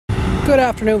Good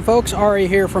afternoon, folks. Ari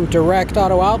here from Direct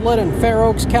Auto Outlet in Fair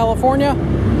Oaks, California.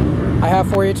 I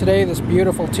have for you today this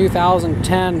beautiful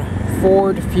 2010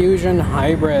 Ford Fusion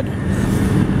Hybrid.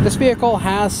 This vehicle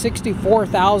has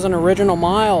 64,000 original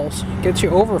miles. Gets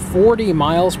you over 40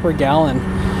 miles per gallon.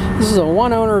 This is a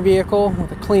one-owner vehicle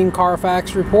with a clean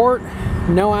Carfax report,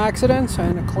 no accidents,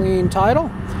 and a clean title.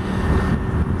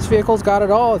 This vehicle's got it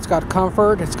all. It's got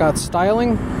comfort, it's got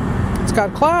styling, it's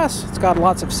got class, it's got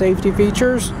lots of safety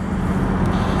features.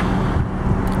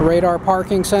 Radar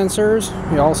parking sensors.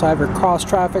 You also have your cross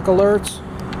traffic alerts.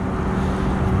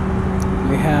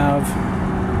 You have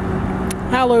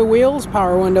alloy wheels,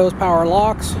 power windows, power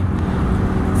locks,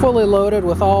 fully loaded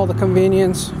with all the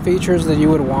convenience features that you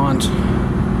would want.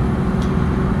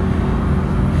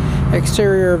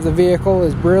 Exterior of the vehicle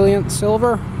is brilliant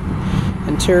silver.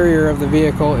 Interior of the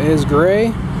vehicle is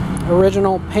gray.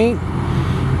 Original paint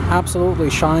absolutely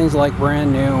shines like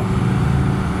brand new.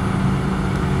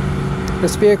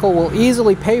 This vehicle will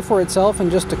easily pay for itself in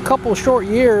just a couple short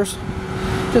years,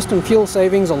 just in fuel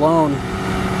savings alone.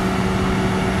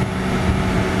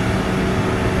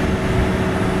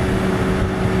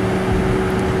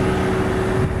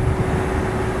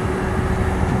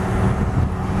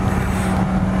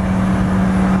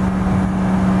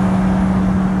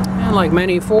 And like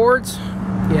many Fords,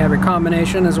 you have your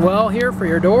combination as well here for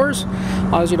your doors.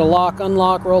 Allows you to lock,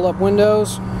 unlock, roll up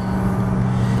windows.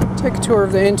 Take a tour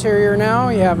of the interior now.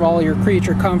 You have all your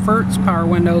creature comforts, power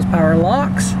windows, power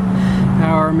locks,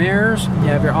 power mirrors. You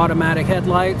have your automatic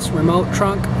headlights, remote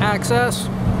trunk access.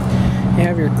 You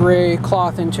have your gray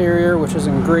cloth interior, which is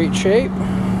in great shape.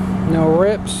 No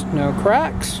rips, no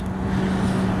cracks.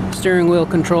 Steering wheel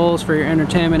controls for your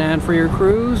entertainment and for your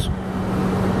cruise.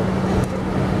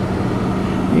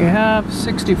 You have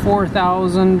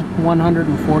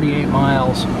 64,148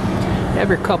 miles. You have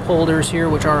your cup holders here,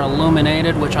 which are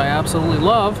illuminated, which I absolutely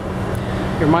love.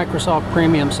 Your Microsoft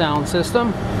Premium sound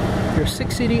system. Your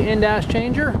 6-CD in-dash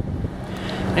changer.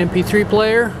 MP3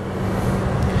 player.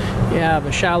 You have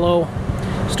a shallow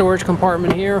storage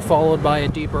compartment here, followed by a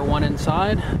deeper one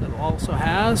inside that also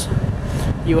has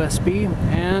USB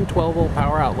and 12-volt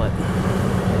power outlet.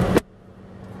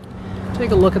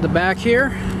 Take a look at the back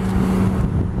here.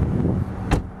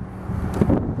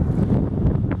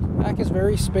 Is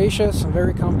very spacious and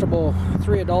very comfortable.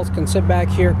 3 adults can sit back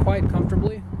here quite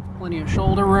comfortably. Plenty of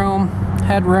shoulder room,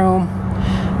 headroom,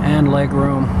 and leg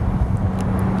room.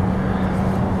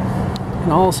 You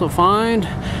can also find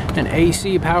an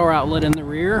AC power outlet in the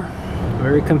rear.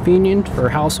 Very convenient for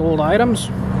household items.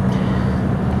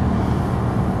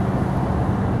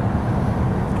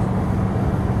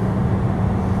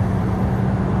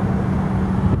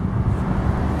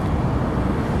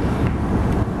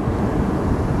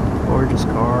 Gorgeous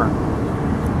car.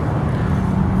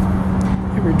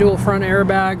 You have your dual front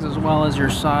airbags as well as your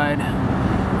side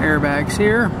airbags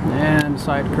here, and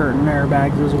side curtain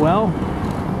airbags as well,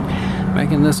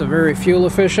 making this a very fuel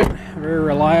efficient, very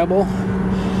reliable,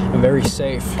 and very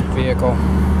safe vehicle.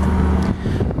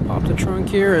 Pop the trunk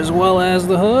here as well as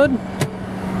the hood.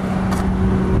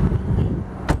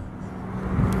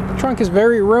 The trunk is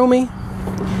very roomy.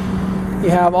 You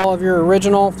have all of your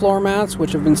original floor mats,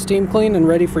 which have been steam cleaned and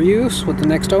ready for use with the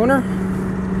next owner.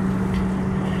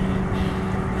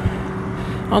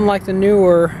 Unlike the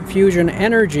newer Fusion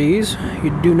Energies,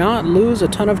 you do not lose a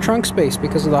ton of trunk space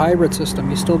because of the hybrid system.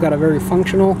 You still got a very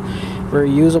functional, very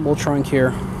usable trunk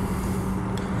here.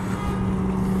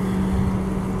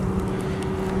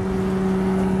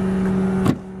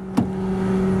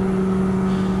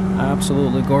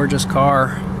 Absolutely gorgeous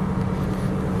car.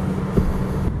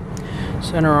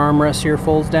 Center armrest here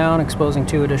folds down, exposing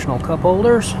 2 additional cup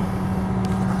holders.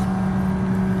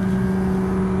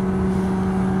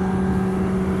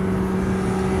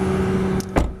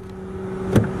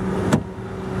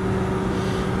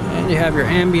 And you have your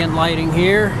ambient lighting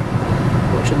here,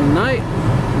 which in the night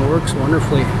works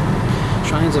wonderfully.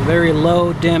 Shines a very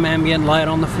low, dim ambient light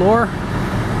on the floor.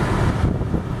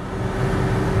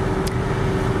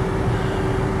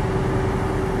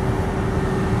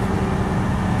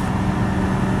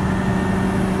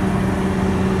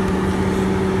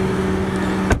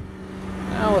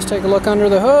 Let's take a look under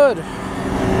the hood.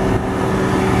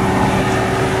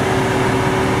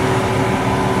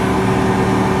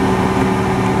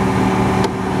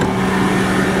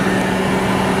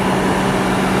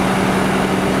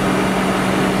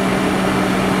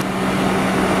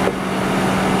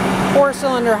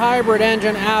 Four-cylinder hybrid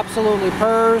engine absolutely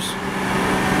purrs,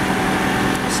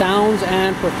 sounds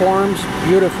and performs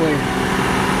beautifully.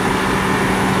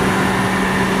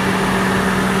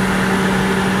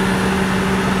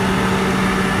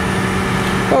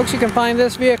 Folks, you can find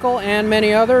this vehicle and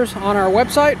many others on our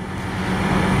website,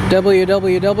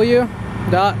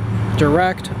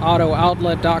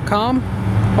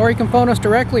 www.directauto-outlet.com, or you can phone us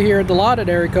directly here at the lot at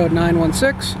area code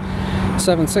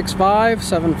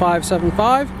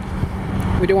 916-765-7575.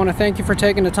 We do want to thank you for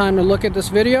taking the time to look at this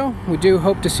video. We do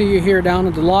hope to see you here down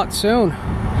at the lot soon.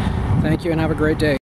 Thank you and have a great day.